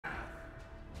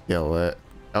Kill it.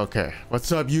 Okay,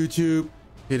 what's up YouTube?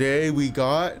 Today we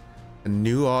got a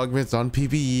new augments on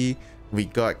PvE. We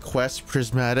got Quest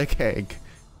Prismatic Egg.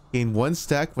 Gain 1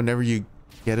 stack whenever you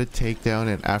get a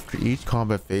takedown, and after each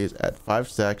combat phase at 5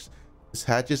 stacks, this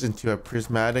hatches into a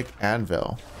prismatic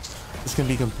anvil. This can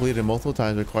be completed multiple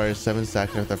times, requires 7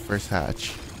 stacks with the first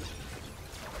hatch.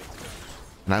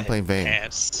 And I'm playing Vayne.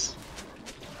 Yes.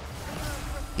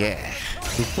 Yeah,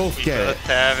 we both get it.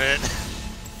 Have it.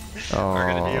 Oh, We're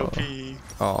gonna be OP.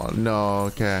 Oh no,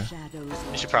 okay.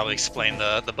 You should probably explain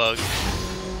the bug.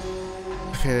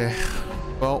 Okay,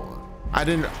 well, I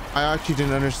actually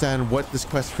didn't understand what this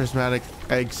Quest Prismatic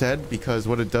Egg said, because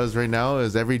what it does right now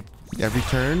is every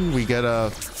turn we get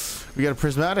a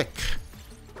prismatic.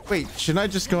 Wait, shouldn't I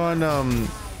just go on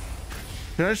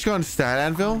Stat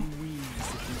Anvil?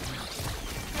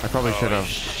 I probably should have.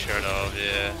 Should have,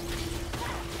 yeah.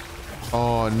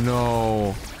 Oh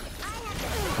no.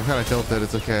 I'm kind of tilted,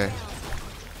 it's okay.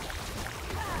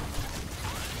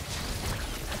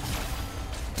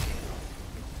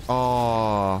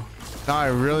 Oh, now I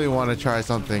really want to try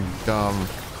something dumb.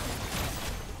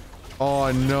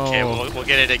 Oh no. Okay, we'll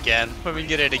get it again. When we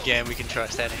get it again, we can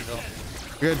trust that angle.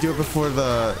 We gotta do it before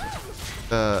the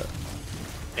Yeah,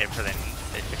 before they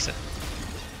fix it.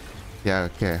 yeah,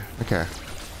 okay.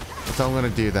 That's all I'm gonna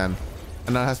do then.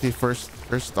 And that has to be first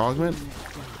augment.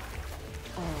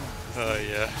 Oh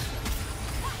yeah.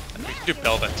 We can do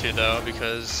Belva too though,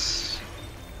 because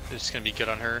it's gonna be good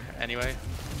on her anyway.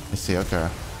 I see, okay.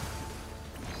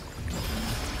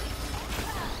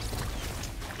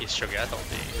 He's sure got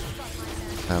ulti.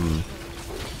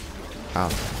 Ow.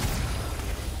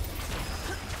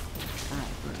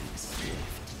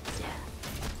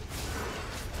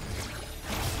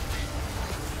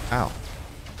 Ow.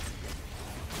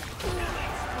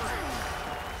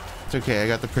 It's okay, I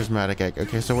got the prismatic egg.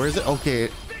 Okay, so where is it? Okay.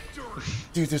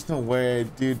 Dude, there's no way,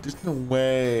 dude. There's no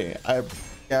way. I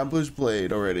have Gambler's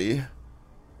Blade already.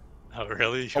 Oh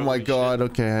really? Oh my Holy god,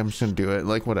 shit. okay, I'm just gonna do it.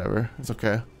 Like, whatever. It's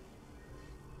okay.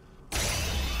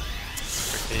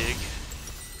 Big.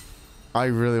 I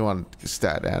really want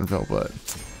Stat Anvil, but...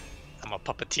 I'm gonna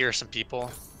puppeteer some people.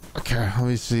 Okay, let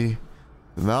me see.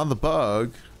 Now the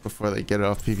bug, before they get it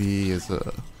off PvE, is I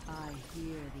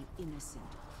hear the innocent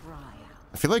cry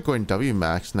out. I feel like going W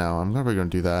max now. I'm probably gonna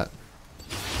do that.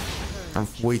 I'm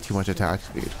way too much attack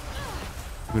speed.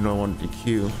 Even though I want to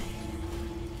Q.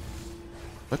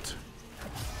 What?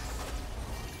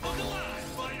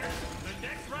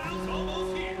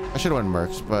 I should have went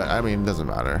Mercs, but I mean, it doesn't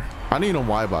matter. I need no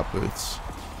Y-bot boots.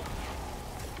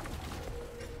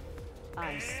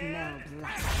 I smell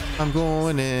blood. I'm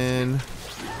going in.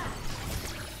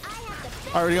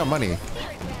 I already got money.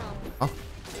 Oh,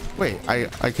 wait,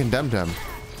 I condemned him.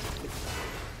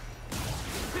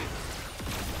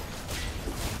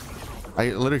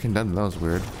 I literally condemned him. That was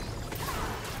weird.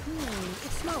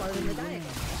 It's smaller than the diagram.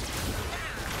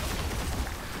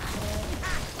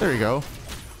 There you go.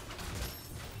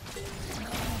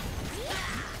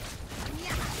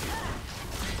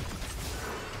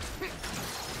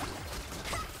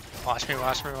 Watch me,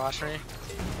 watch me, watch me.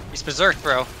 He's berserk,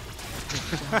 bro.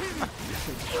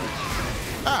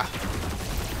 Ah!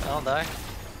 I'll die.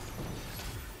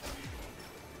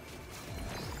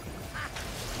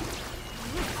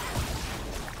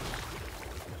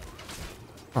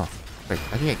 Oh, wait,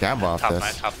 I can get Gamble off Top this.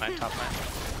 nine, top nine, top nine.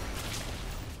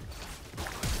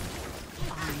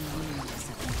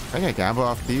 I can get Gamble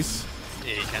off these.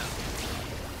 Yeah, you can.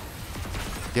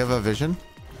 Do you have a vision?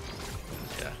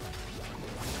 Yeah.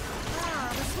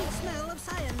 Ah, the sweet smell of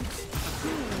science.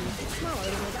 It's smaller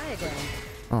than the diagram.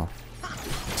 Oh.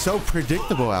 So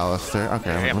predictable, Alistair.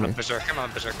 Okay, I'm let on me... berserk. I'm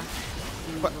on berserk.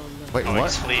 What? Wait, Oh,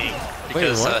 what? he's fleeing.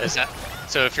 Because what? is that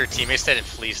so? If your teammates dead, it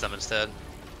flees them instead.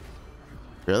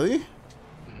 Really?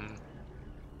 Mm-hmm.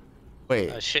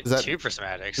 Wait, Shit, is that, two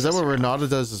prismatics. is that what Renata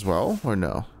does as well, or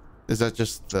no? Is that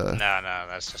just the... No,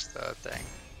 that's just the thing.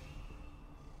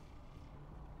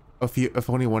 If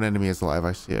only one enemy is alive,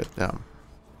 I see it. Damn.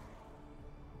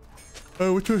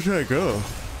 Oh, which way should I go?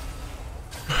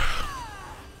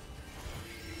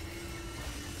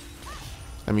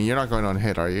 I mean, you're not going on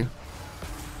hit, are you?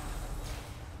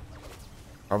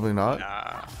 Probably not.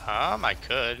 I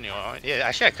could. You know, yeah,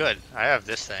 actually, I could. I have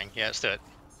this thing. Yeah, let's do it.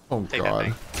 Oh Take god.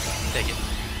 that thing. Take it.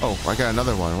 Oh, I got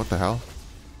another one. What the hell?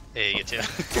 Yeah, you get two.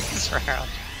 This round.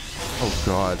 Oh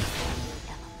god.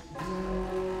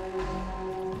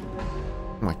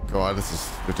 Oh my god, this is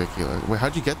ridiculous. Wait,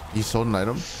 how'd you get? You sold an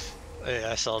item?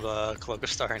 Yeah, I sold a Cloak of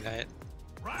Starry Night.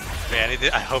 Man,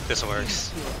 I hope this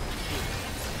works.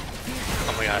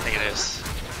 Oh my god, I think it is.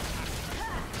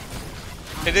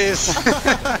 It is!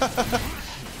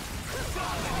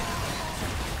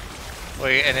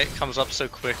 Wait, and it comes up so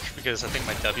quick because I think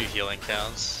my W healing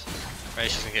counts. Right,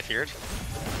 she's gonna get feared.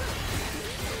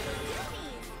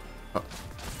 Oh.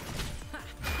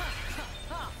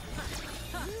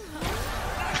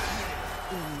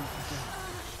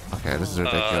 Okay, this is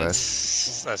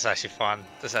ridiculous. That's actually fun.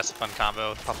 That's a fun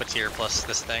combo. Puppeteer plus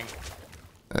this thing.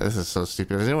 This is so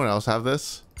stupid. Does anyone else have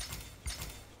this?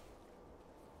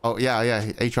 Oh, yeah,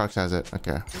 Aatrox has it.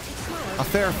 Okay. A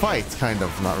fair fight, kind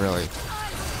of. Not really.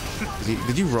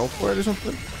 Did you roll for it or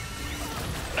something?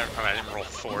 I didn't roll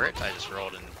for it. I just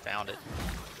rolled and found it.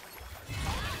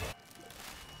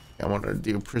 I want to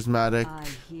do prismatic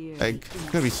egg. It's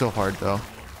gonna be so hard though.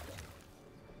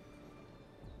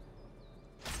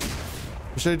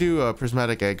 Should I do a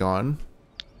prismatic egg on?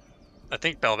 I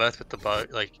think Belveth with the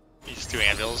bug, like, you just do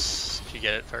anvils if you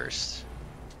get it first.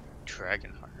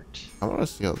 Dragonheart. I want to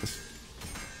steal this.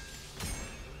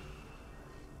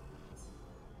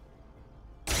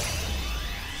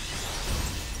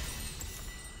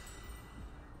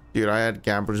 Dude, I had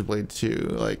Gambler's Blade too.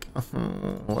 Like,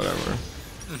 whatever.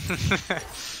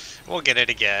 We'll get it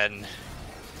again.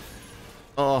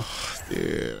 Oh,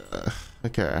 dude.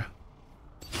 Okay.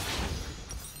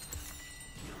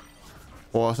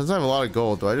 Well, since I have a lot of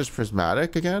gold, do I just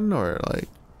prismatic again, or like,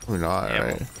 or not? Yeah,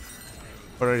 right?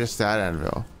 Or do I just stat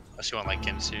anvil? Unless you want like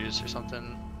Ginsu's or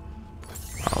something.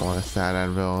 I don't want to stat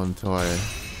anvil until I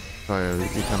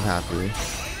become happy.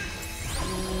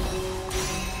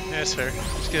 Yeah, that's fair.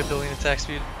 Just get a billion attack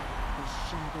speed.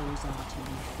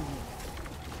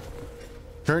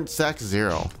 Current stack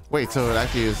 0. Wait, so it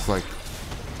actually is like.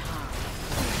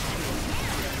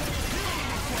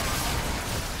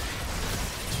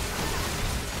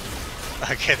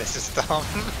 Okay, this is dumb.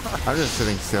 I'm just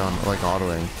sitting still and like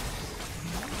autoing.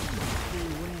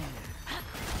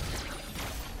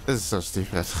 This is so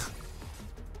stupid.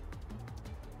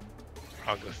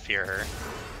 I'll go fear her.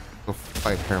 Go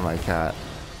fight her, my cat.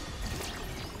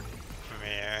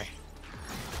 Yeah.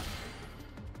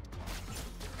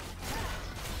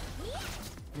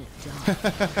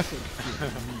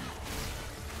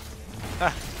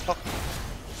 Oh.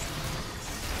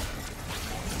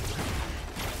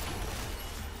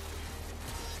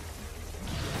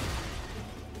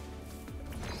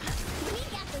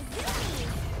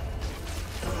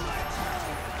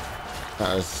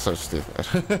 That is so stupid.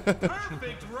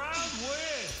 Perfect round win.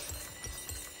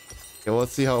 Okay, well,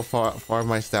 let's see how far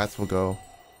my stats will go.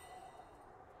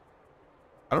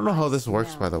 I don't know how this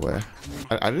works, by the way.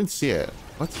 I didn't see it.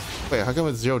 What? Wait, how come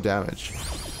it's 0 damage?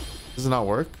 Does it not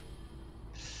work?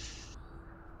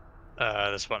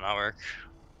 This will not work.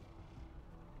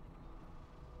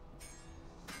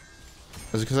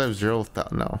 Is it because I have 0?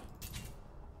 No.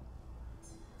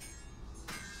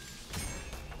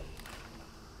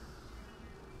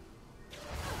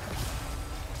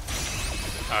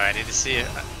 Alright, I need to see it.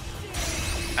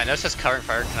 I know it says covering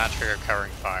fire cannot trigger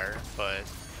covering fire, but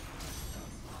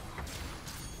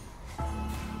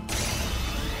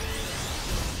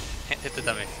hit the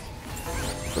dummy.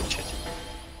 Oh, shit.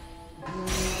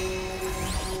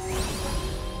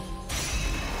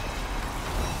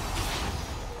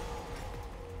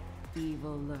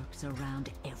 Evil lurks around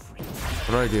everywhere.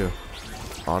 What do I do?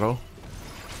 Auto?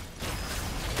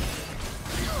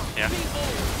 Yeah.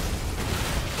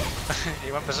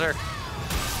 He went berserk.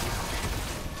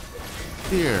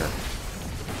 Here.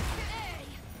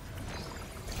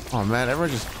 Oh man, everyone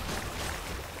just.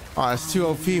 Oh, it's too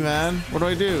OP, man. What do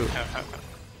I do?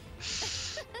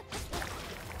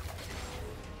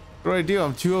 What do I do?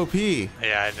 I'm too OP. Yeah,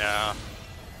 I know.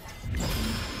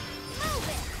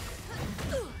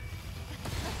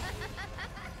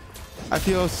 I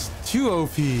feel too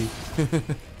OP.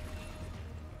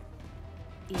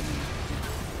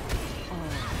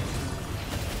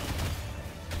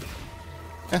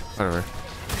 Whatever.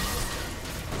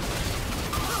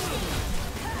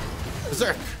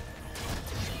 Berserk.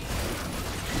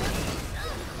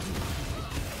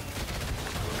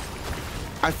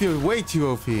 I feel way too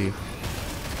OP.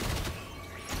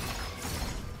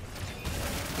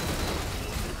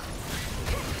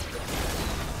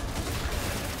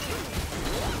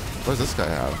 What does this guy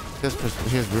have?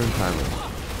 He has rune timer.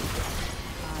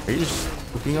 Are you just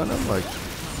looking on him like?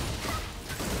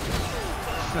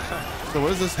 So what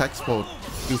does this hex bolt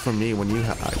do for me when you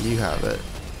have it?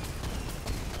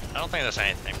 I don't think there's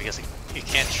anything because you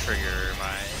can't trigger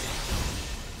my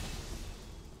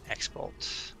hex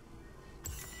bolt.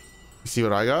 You see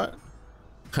what I got?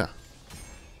 Huh.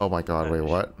 Oh my god, wait,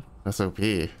 what? That's OP.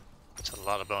 It's a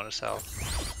lot of bonus health.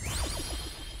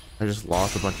 I just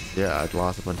lost a bunch. Yeah, I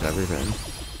lost a bunch of everything.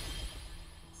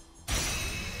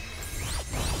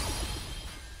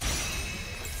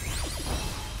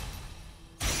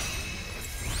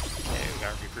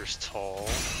 Reaper's Toll.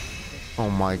 Oh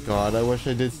my god, I wish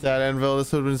I did stat anvil.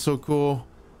 This would have been so cool.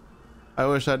 I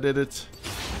wish I did it.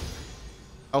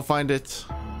 I'll find it.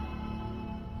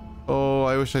 Oh,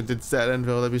 I wish I did stat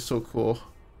anvil. That'd be so cool.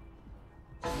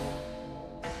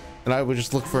 And I would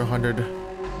just look for 100.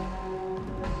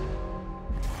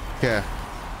 Okay.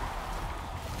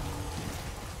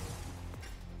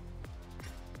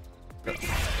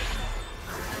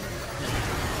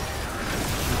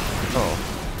 Oh.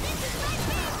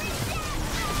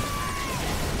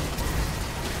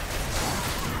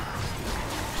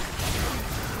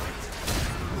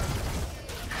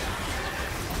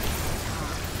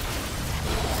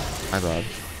 My bad.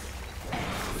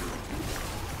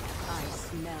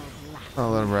 I'll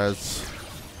let him res.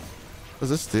 What does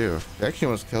this do? He actually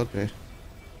almost killed me.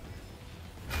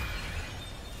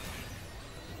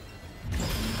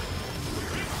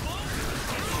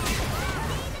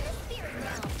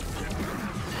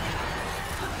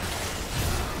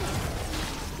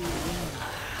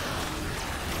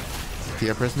 Do you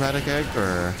have prismatic egg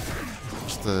or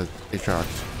just the Aatrox?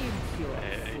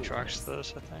 Aatrox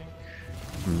those, I think.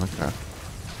 Okay.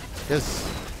 He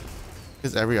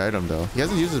has every item though. He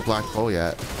hasn't used his black hole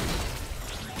yet.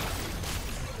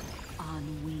 On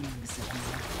wings of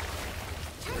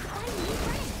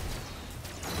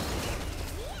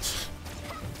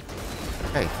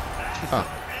Hey. Huh.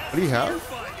 What do you have?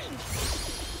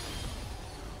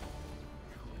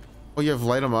 Oh, you have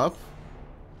light him up?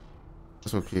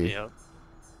 That's okay. Yep.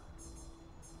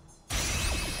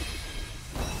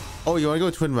 Oh, you want to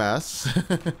go twin mass?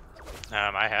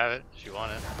 I have it if you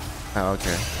want it. Oh,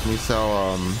 okay. Can you sell,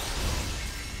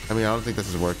 I mean, I don't think this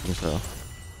is working, so.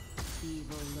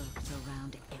 evil lurks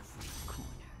around every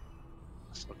corner.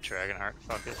 So Dragonheart,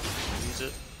 fuck it. Use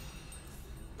it.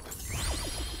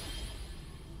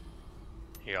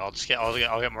 Here,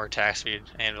 I'll get more attack speed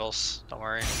anvils. Don't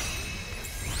worry.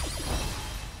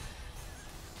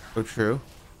 So true.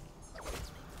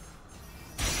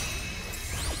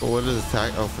 Well, what is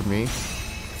attack? Oh, for me?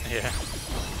 Yeah.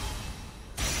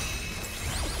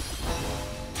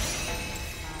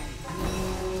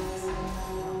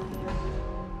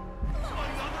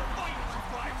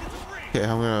 Okay,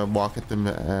 I'm gonna walk at them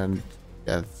and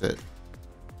yeah, that's it.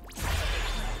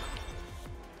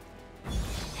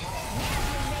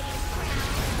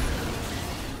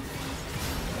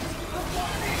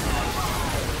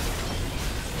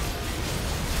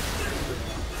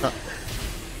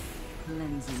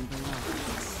 Cleansing blood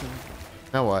with silver.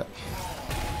 Now what?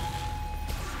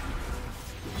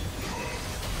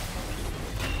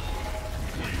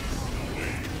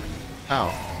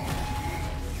 Ow.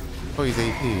 Oh, he's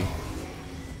AP.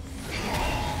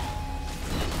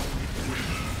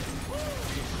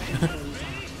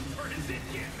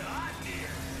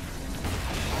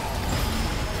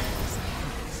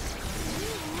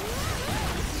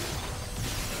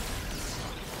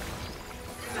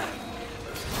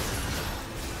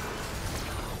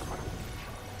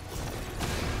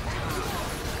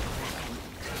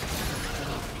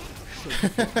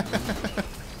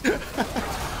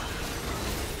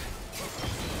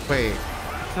 Wait.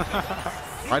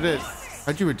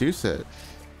 How'd you reduce it?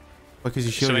 Because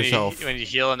you shield yourself. When you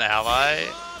heal an ally,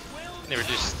 it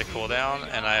reduces the cooldown,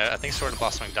 and I think Sword of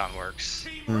Blossoming Dawn works.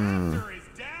 Hmm.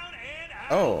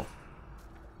 Oh.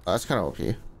 That's kind of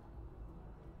OP.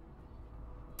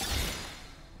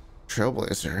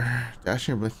 Trailblazer.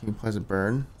 Dashing and blinking implies a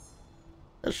burn.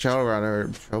 Got Shadow Runner,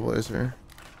 Trailblazer.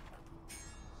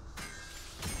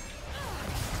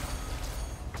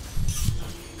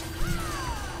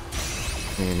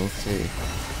 Let's see.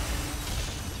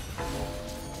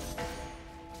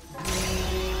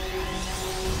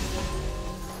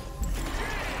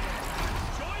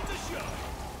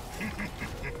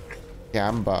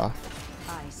 Gamba.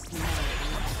 I smell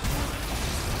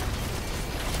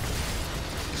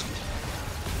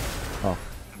Oh.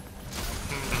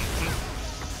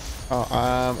 Oh,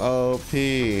 I'm OP.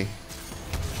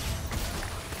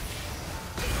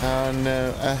 Oh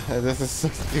no, this is so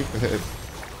stupid.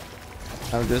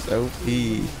 I'm just OP.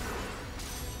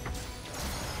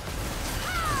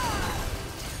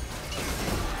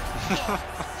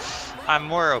 I'm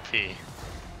more OP.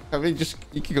 I mean, just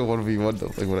you can go 1v1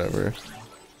 though, like whatever.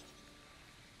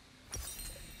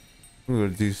 I'm gonna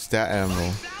do stat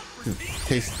anvil.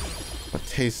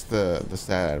 Taste the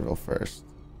stat anvil first.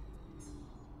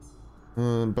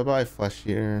 Bye bye, flesh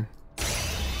eater.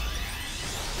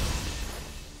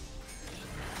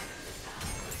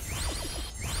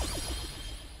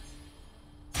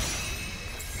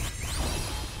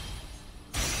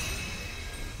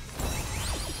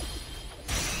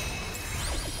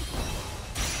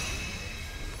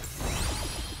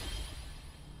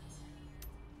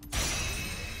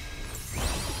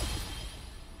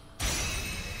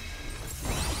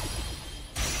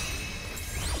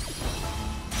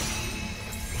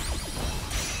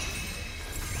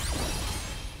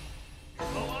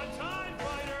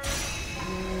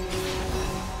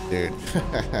 Dude.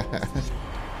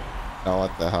 Oh,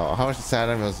 what the hell? How much sad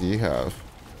animals do you have?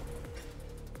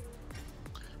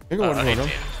 You can go 1v1 them.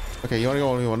 Okay, you wanna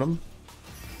go 1v1 them?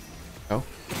 No?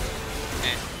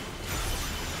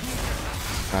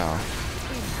 Wow.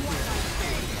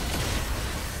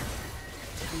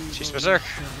 She's berserk.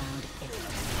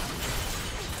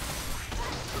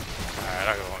 Alright,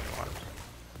 I'll go 1v1.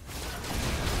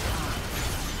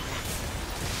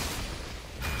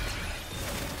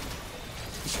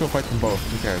 Just go fight them both.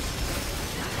 Who cares?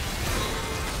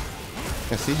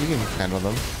 Yeah, see, you can handle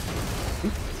them.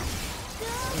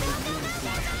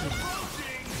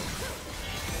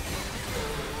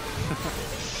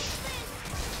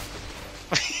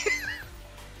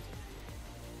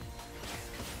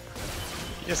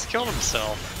 He just killed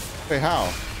himself. Wait,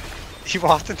 how? He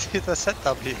walked into the set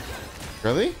W.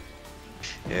 Really?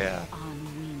 Yeah.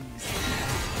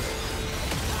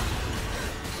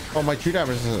 Oh, my true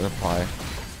damage doesn't apply.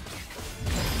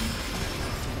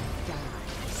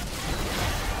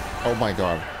 Oh my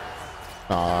god.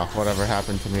 Whatever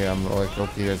happened to me, I'm like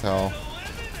guilty as hell.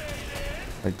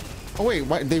 Like, oh wait,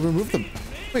 why they removed the?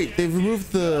 Wait, they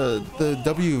removed the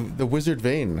W, the wizard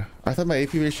Vayne. I thought my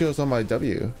AP ratio was on my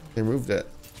W. They removed it.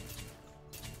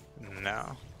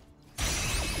 No.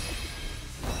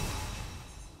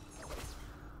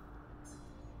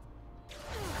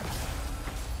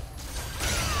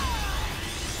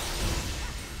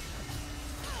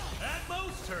 At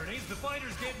most tourneys, the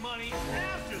fighters get money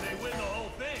after they win the whole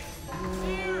thing.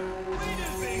 Here, we do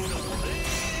things a little different.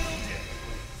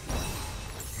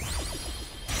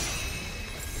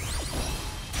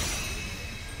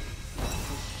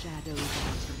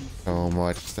 So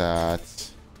much that.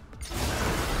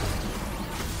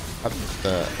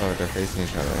 Oh, they're facing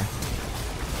each other.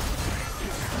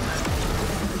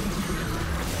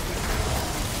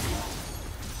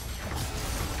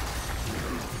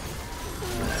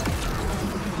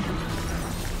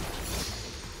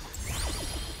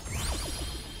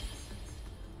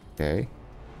 Okay.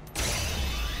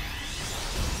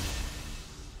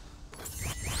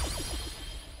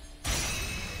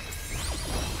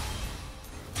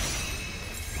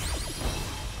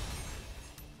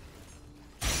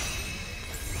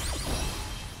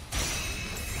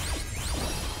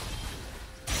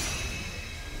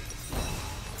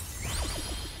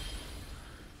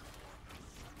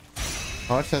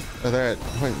 How much are they at?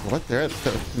 Wait, what? They're at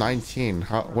 19.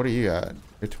 How? What are you at?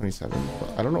 You're 27.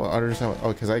 I don't know. I understand.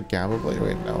 Oh, because I gamble blade.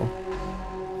 Wait, no.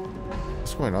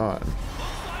 What's going on?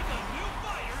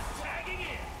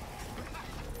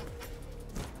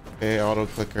 Okay, auto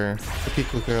clicker. Cookie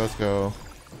clicker. Let's go.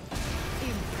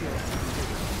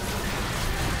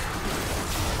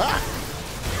 Ah!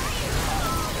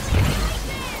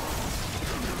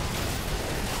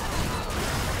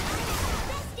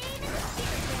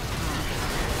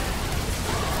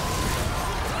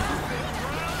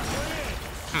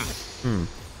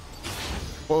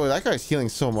 Whoa, that guy's healing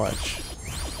so much.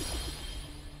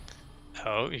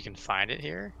 Oh, you can find it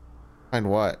here? Find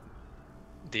what?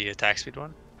 The attack speed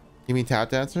one? You mean tap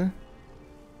dancer?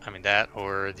 I mean that,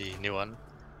 or the new one.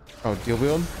 Oh, deal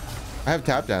wield? I have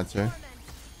tap dancer.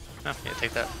 Oh, yeah,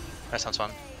 take that. That sounds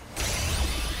fun.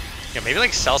 Yeah, maybe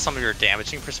like sell some of your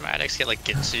damaging prismatics, get like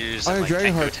Gitsus and like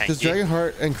Dragonheart. Does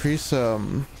Dragonheart increase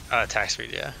attack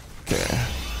speed, yeah. Okay. Yeah,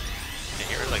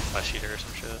 here like Flesh Eater or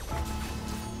some shit.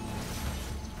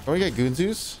 Can we get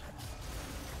Goonzus?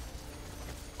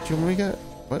 Do you want me to get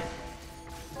what?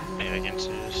 Yeah,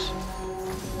 Gitsus.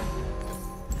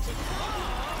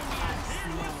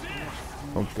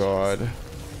 Oh god. I'm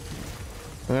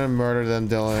gonna murder them,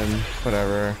 Dylan.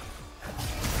 Whatever.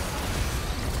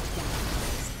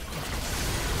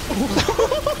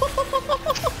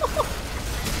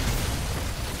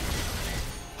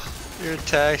 Your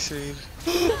attack speed.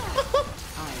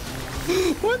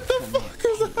 What the fuck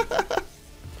is that?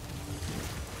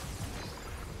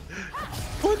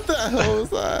 What the hell was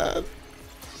that?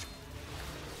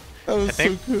 That was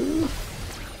so cool.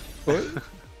 What?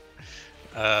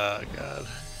 Oh god.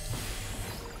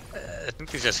 I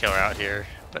think these just go out here,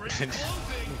 but you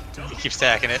keep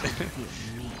stacking it.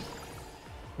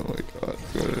 Oh my god.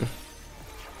 Good.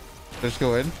 Just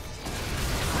go in.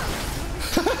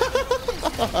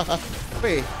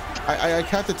 Wait, I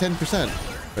capped at 10%.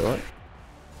 Wait, what?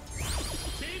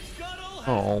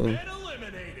 Oh.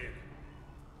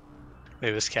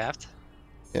 It was capped?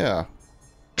 Yeah.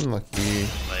 Unlucky.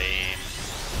 Lame.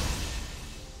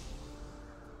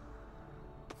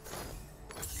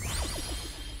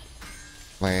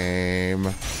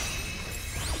 Lame.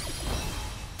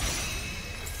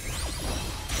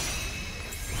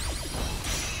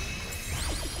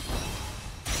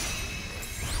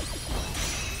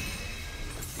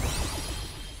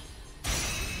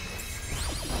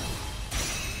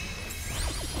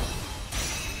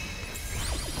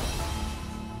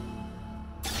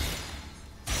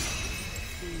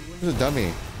 Who's a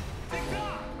dummy?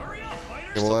 Hurry up,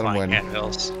 fighters! Okay, we'll let him win.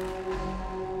 Handbills. This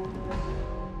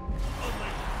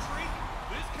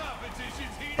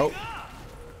competition's heating Oh. up!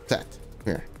 Set.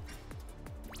 Here.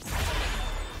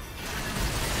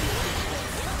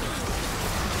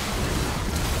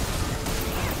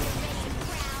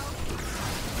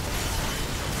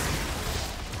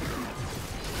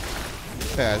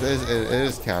 Yeah, it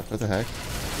is capped. What the heck?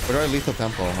 What do I lethal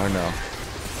temple? Or no?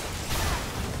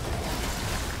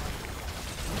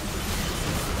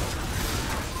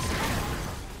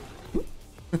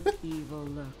 Evil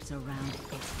lurks around it.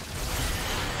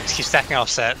 Just keep stacking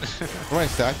offset. What am I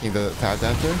stacking? The tap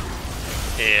dancer?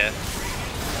 Yeah.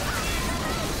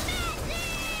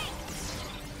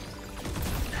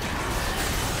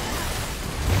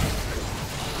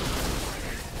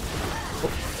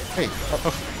 Hey.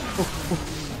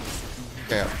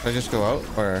 Okay, should I just go out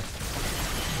or?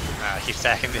 Keep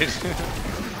stacking, dude.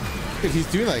 Dude, he's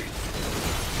doing like.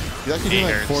 He's actually doing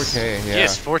like 4K. Yeah. He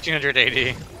has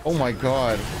 1480. Oh my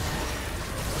god.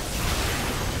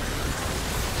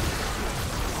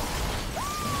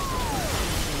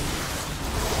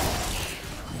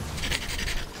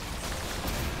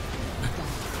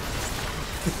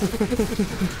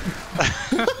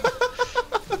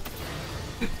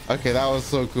 Okay, that was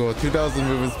so cool. 2000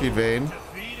 movement speed Vayne.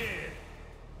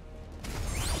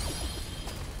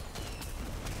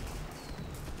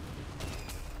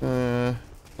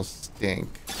 Will stink.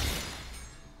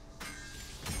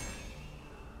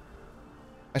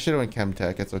 I should have went chem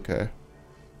tech. It's okay.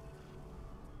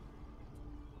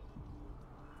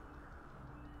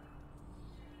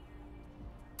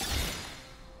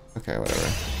 Okay,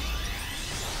 whatever.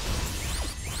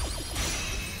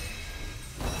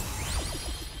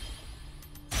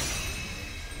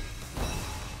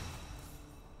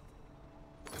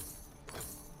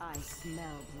 I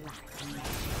smell black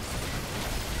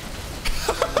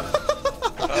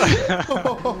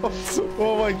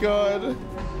Oh my god.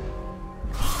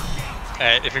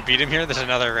 If we beat him here, there's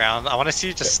another round. I want to see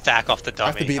you just stack off the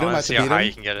dummy. to beat him? I I want have to to see how beat high him?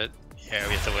 you can get it. Yeah,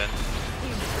 we have to win.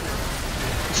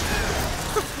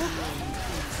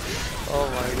 Oh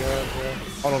my god, bro.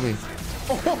 Follow me.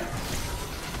 Oh.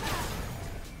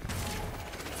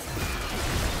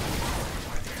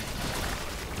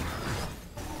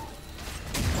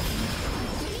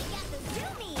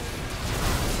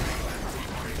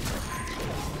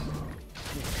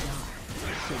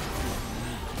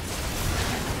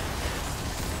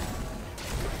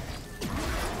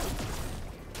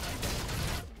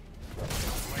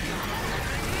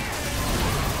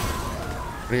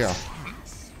 Where'd he go?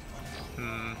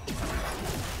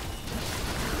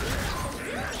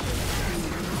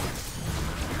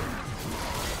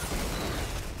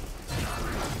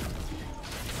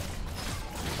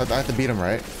 I have to beat him,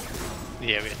 right?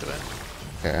 Yeah, we have to win.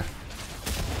 Okay.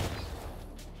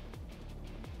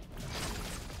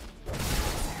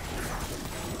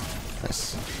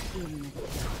 Nice.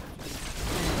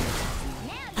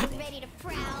 Now you're ready to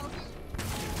prowl.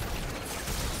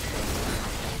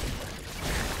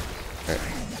 Okay.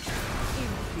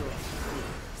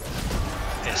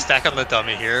 Yeah, stack on the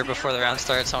dummy here before the round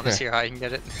starts. I want to see how high you can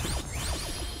get it.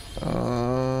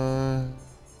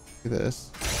 Do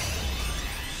this.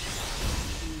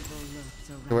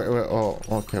 Wait, oh,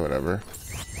 okay, whatever.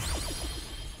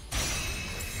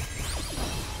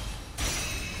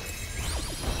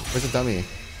 Where's the dummy?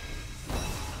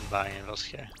 I'm buying it,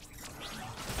 okay.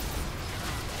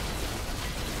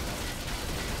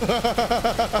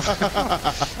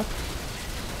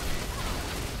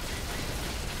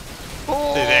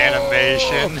 Oh! The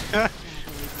animation.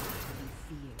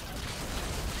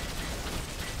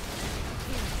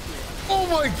 Oh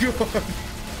my god!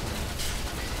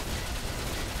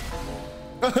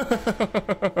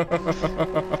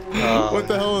 What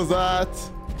the hell is that?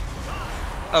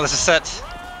 Oh, there's a set.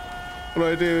 What do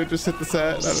I do? Just hit the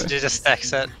set? Just a stack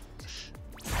set.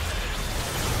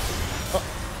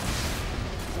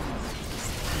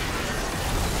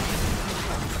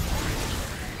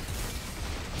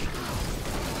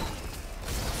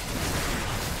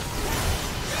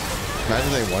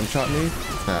 Imagine they one-shot me?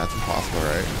 Nah, that's impossible,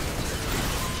 right?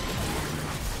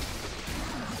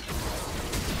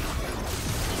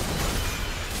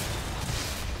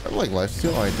 I have like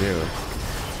lifesteal? I do.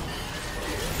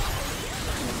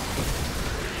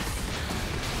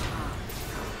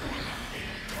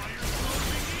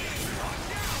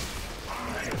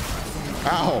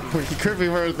 Ow! He crit me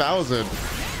for 1,000.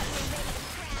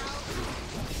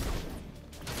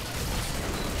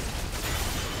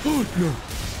 Oh no!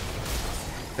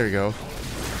 There you go.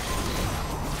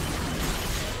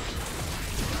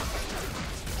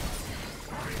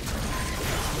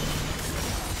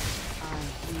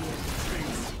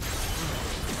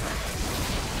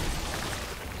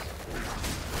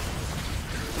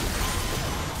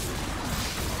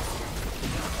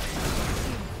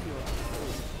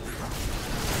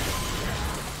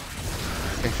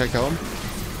 Can I kill him?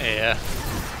 Yeah.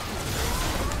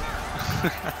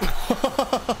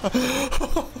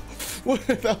 What?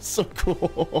 That was so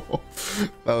cool.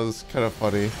 That was kind of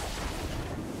funny.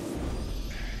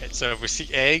 Right, so if we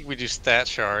see egg, we do stat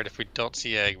shard. If we don't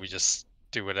see egg, we just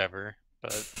do whatever.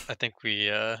 But I think we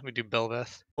do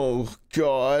Belveth. Oh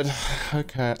god.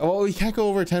 Okay. Oh, you can't go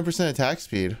over 10% attack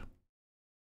speed.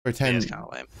 Or 10. Yeah, it's kind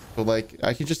of lame. But like,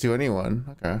 I can just do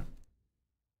anyone. Okay.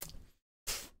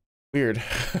 Weird.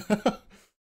 That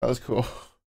was cool.